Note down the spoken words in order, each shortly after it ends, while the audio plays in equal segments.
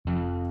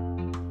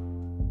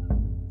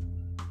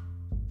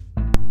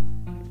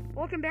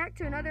Welcome back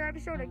to another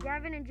episode of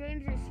Gavin and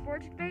James'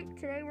 Sports Debate.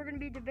 Today we're going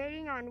to be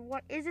debating on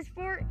what is a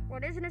sport,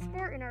 what isn't a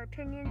sport, and our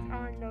opinions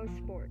on those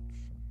sports.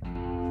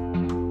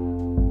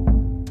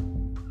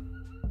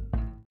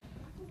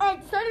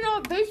 Alright, starting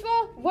off with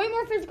baseball, way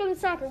more physical than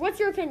soccer. What's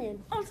your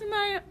opinion?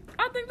 Ultimately,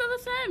 I think they're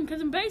the same,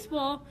 because in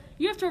baseball,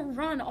 you have to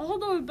run all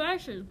those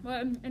bases.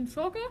 But in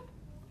soccer,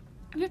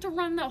 you have to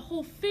run that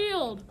whole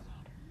field.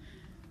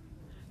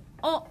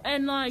 Oh,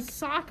 and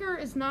soccer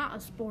is not a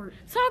sport.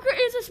 Soccer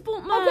is a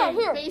sport, man. Okay,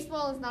 here.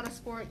 Baseball is not a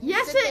sport.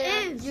 Yes,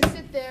 it is. You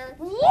sit there.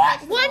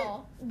 What?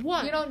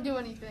 What? You don't do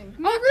anything.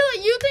 Oh,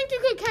 really? You think you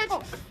could catch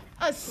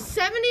a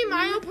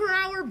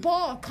 70-mile-per-hour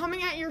ball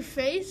coming at your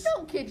face?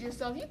 Don't kid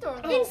yourself. You throw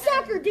it. In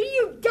soccer, do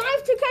you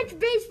dive to catch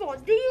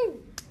baseballs? Do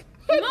you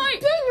hit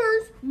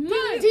dingers?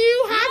 Do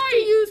you have to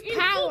use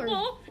power?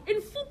 In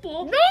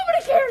football,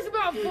 Nobody cares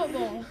about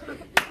football.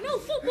 no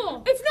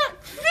football. It's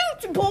not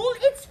football,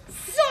 it's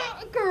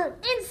soccer.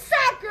 And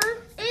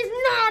soccer is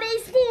not a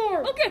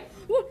sport. Okay,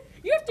 well,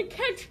 you have to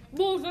catch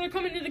balls that are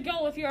coming to the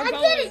goal if you're a I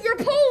goalie. get it, you're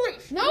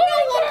Polish. No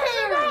one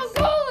cares about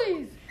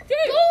goalies.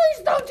 Goalies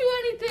don't do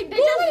anything. They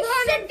just Goalies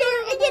run sit and there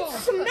throw and the get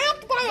ball.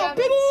 smacked by a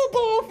big old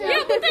ball.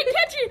 Yeah, but they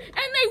catch it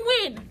and they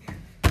win.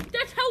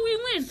 That's how we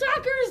win.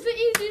 Soccer is the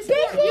easiest sport.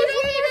 Baseball You is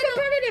don't way even more know.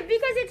 competitive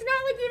because it's not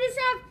like you just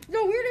have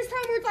the weirdest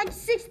time where it's like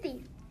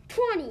 60,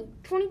 20,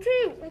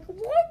 22. Like,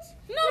 what?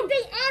 No. Like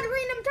they add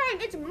random time.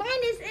 It's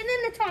minus and then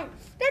the time.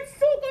 That's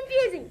so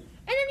confusing.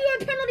 And then you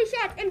have penalty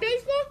shots. In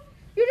baseball,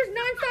 you're just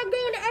nonstop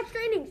going to extra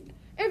innings.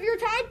 If you're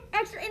tied,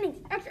 extra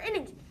innings, extra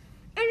innings.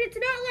 And it's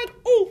not like,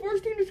 oh,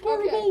 first team to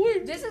score a goal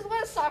wins. This is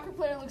what a soccer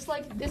player looks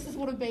like. This is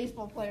what a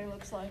baseball player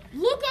looks like.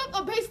 Look up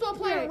a baseball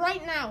player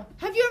right now.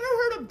 Have you ever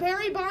heard of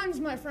Barry Bonds,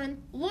 my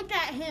friend? Look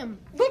at him.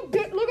 Look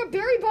at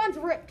Barry Bonds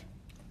ripped.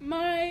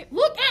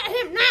 Look at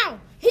him now.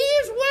 He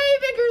is way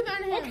bigger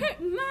than him. Okay,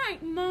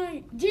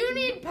 my. Do you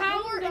need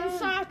power in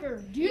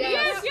soccer? Do you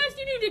Yes, need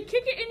you need to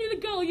kick it into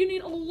the goal. You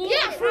need a little.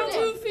 Yeah, from Right.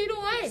 2 feet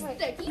away.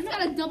 Thick. He's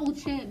got a double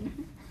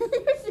chin.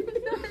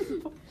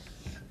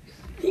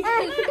 You need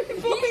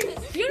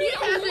He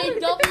has a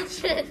double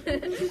chin.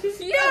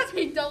 He has a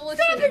double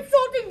Stop chin.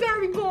 insulting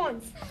Barry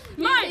Bonds.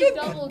 Mike. He has a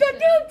double The chin.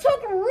 dude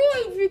took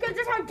roids because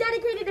that's how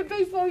dedicated to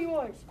baseball he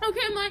was.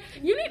 Okay, Mike.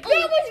 You need.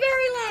 That was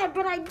very loud,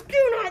 but I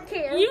do not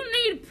care. You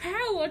need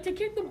power to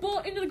kick the ball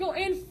into the goal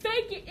and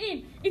fake it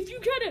in. If you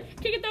try to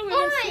kick it that way, All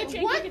then right, switch it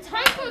and what kick it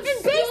type that of way. in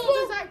skill baseball,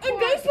 does that in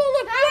require? baseball,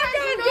 look, you have to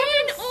have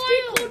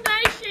Hand-eye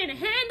coordination.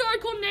 Hand-eye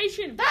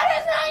coordination. That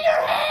is not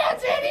your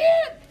hands,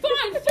 idiot.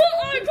 Fine.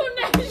 Foot-eye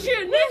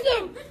coordination.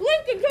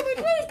 Lincoln, can we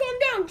please calm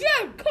down?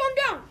 Jed, calm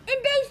down. In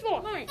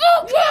baseball, Mike.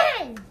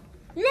 okay,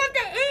 you have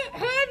to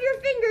have your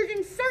fingers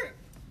in certain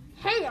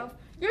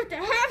You have to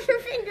have your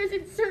fingers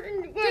in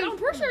certain ways. I'm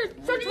pretty sure.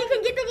 So that you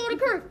can get the ball to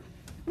curve.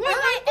 What?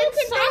 Alright, You in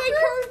can throw a soccer,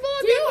 curveball.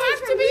 do you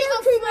have to be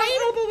afraid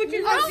elbow, which is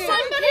of like this.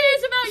 Somebody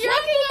cares about your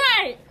ankle,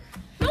 mate.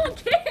 No one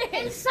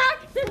cares.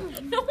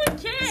 No one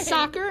cares.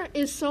 Soccer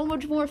is so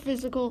much more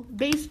physical.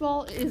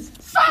 Baseball is.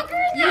 Soccer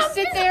is You not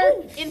sit physical. there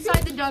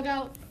inside the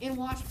dugout and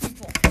watch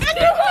people. And you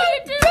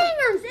hit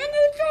dingers, and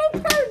you throw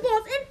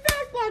curveballs and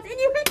fastballs, and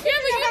you hit Yeah,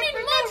 but you for need no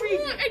much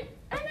reason. more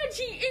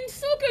energy in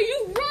soccer. You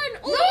run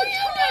all No, the you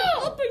time,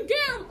 don't. up and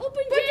down, up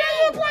and But then you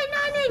down. play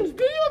 9 innings.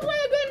 Do you play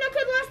a game that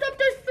could last up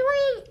to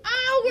 3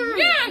 hours?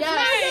 Yes, As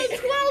right. a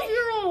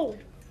 12-year-old.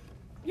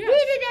 Yes. We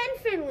did that in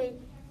Finley,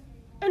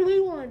 and we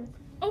won.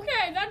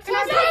 Okay, that's And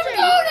I'm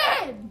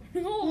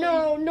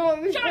not No,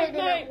 it was Shut Brandon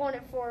up, that mate. won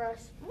it for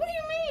us. What do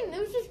you mean? It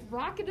was just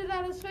rocketed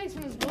out of space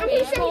and it was I mean,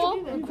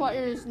 Baseball so-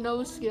 requires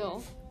no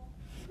skill.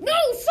 No,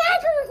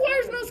 soccer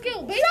requires no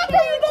skill. Baseball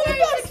Soccer requires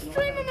requires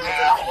extreme amounts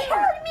Ow, of he skill.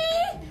 hurt me!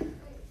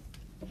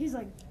 He's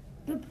like,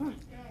 good point.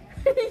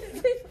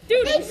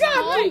 Dude,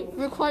 Exactly.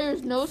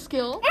 Requires no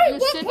skill. Alright, You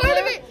what sit part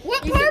there, of it?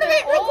 What you part sit of there,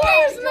 it oh,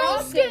 requires I no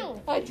dropped skill?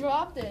 it. I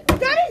dropped it.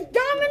 That is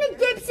Dominic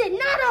Gibson,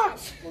 not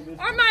us.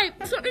 all right,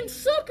 so in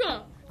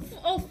soccer,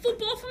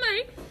 football for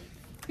me,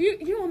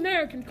 you're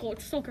American coach,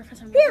 soccer for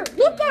some Here, reason.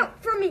 look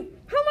up for me.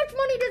 How much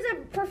money does a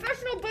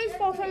professional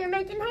baseball player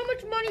make, and how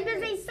much money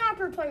does a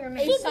soccer player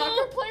make? A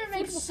soccer player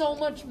makes so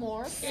much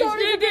more. So does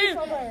they a do.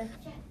 baseball player.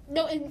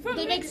 No, and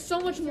they make so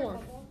much more.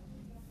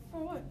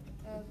 For what?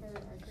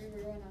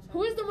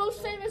 Who is the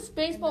most famous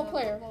baseball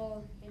player?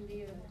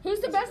 Who's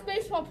the best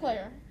baseball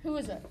player? Who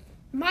is it?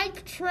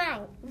 Mike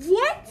Trout.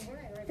 What?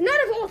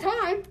 Not of all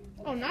time.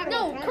 Oh, not No,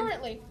 all time.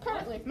 currently.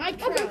 Mike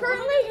Trout. Okay,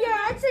 currently,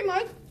 yeah, I'd say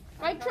Mike.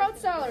 Mike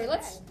Trout's salary.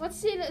 Let's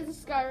see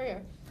this guy right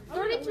here.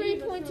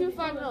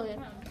 33.25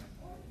 million.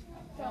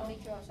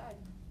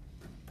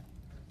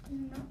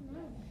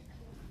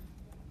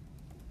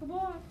 But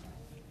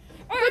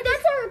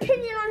that's our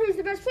opinion on who's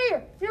the best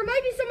player. There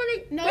might be someone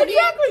that... No,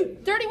 exactly.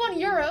 31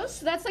 euros.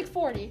 So that's like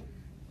 40.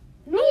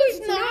 No,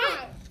 it's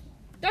not.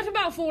 That's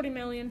about 40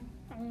 million,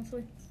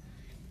 honestly.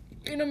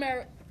 In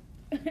America.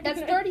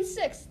 That's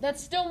 36.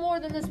 That's still more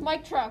than this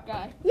Mike Trout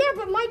guy. Yeah,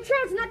 but Mike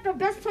Trout's not the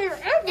best player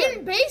ever.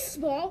 In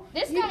baseball,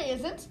 This guy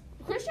isn't.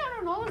 Cristiano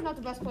Ronaldo's not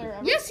the best player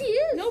ever. yes, he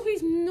is. No,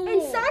 he's not.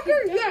 In soccer,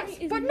 He yes.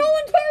 definitely But is no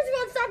one cares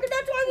about soccer.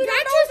 That's why we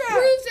That don't know just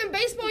proves in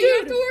baseball you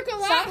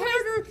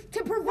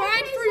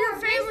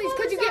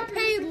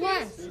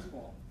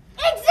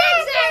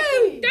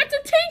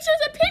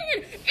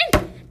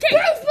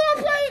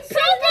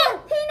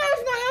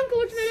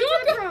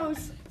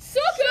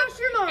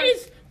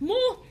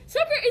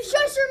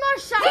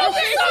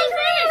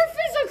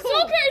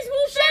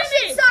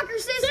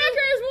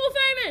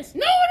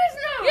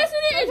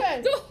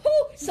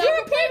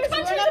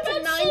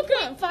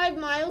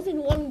miles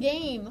in one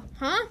game.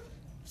 Huh?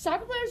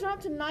 Soccer players run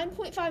up to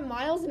 9.5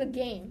 miles in a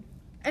game.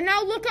 And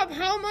now look up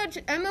how much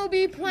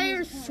MLB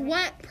players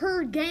sweat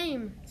per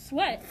game.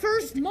 Sweat.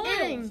 First It's miles.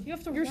 inning, You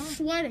have to you're run.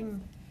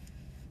 sweating.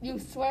 You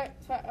sweat,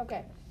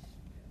 okay.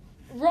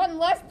 Run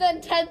less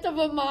than 1/10 of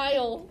a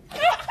mile.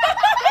 It's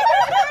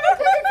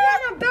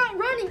not about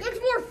running. It's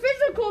more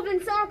physical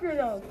than soccer,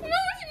 though. No,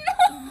 it's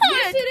not.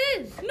 Yes,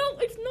 it is. No,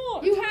 it's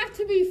not. You have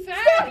to be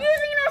fast. Stop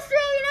using an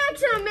Australian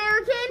accent,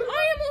 American.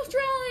 I am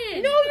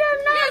Australian. No, you're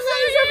not, Yes, I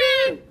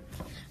Laserbeam.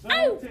 So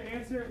Ow! to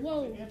answer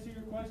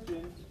your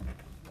question,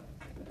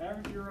 the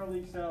average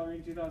EuroLeague salary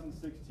in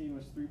 2016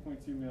 was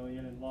 3.2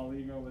 million, and La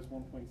Liga was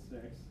 1.6.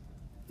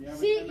 The average,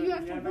 See, you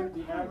have to work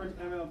the average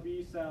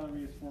MLB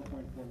salary is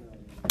 4.4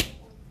 million.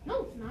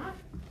 No, it's not.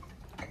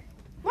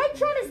 Mike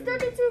Trout is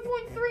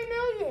 32.3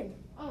 million.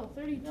 Oh,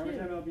 The average 32.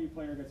 MLB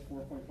player gets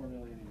 4.4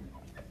 million a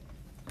year.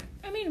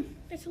 I mean,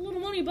 it's a little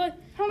money, but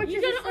How much you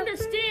is gotta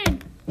this,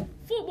 understand,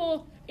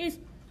 football is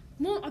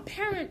more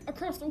apparent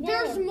across the world.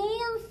 There's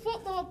more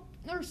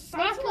there's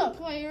soccer up.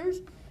 players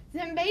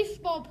than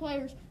baseball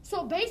players.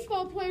 So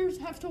baseball players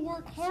have to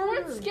work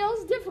harder. Sport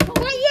skills difficult.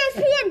 But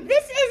ESPN,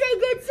 this is a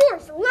good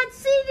source. Let's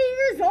see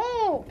the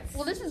results.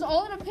 Well, this is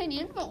all an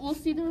opinion, but we'll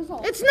see the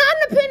results. It's not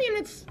an opinion,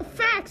 it's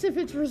facts if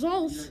it's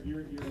results.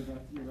 You're about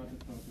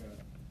to poke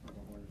a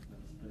hornet's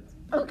nest.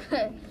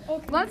 Okay.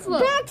 Let's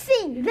look.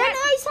 Boxing, then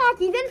ice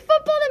hockey, then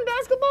football, then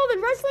basketball,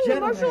 then wrestling, then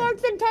martial Gentlemen.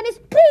 arts, then tennis.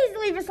 Please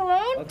leave us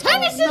alone.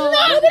 Tennis is No,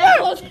 not no.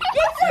 there! It's a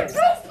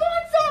baseball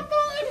and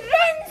softball and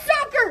then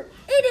soccer.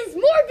 It is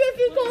more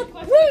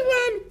difficult. We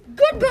win.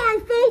 Goodbye,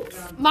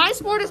 folks. My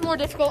sport is more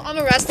difficult. I'm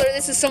a wrestler.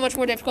 This is so much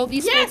more difficult.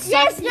 These Yes,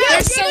 sports suck.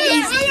 yes, They're so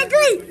yes, easy. I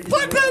agree.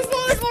 But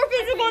baseball is more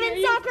physical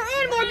than soccer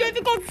and more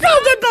difficult. So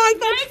goodbye,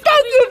 folks.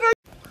 Thank you for.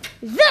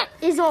 That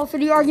is all for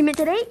the argument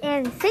today,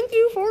 and thank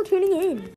you for tuning in.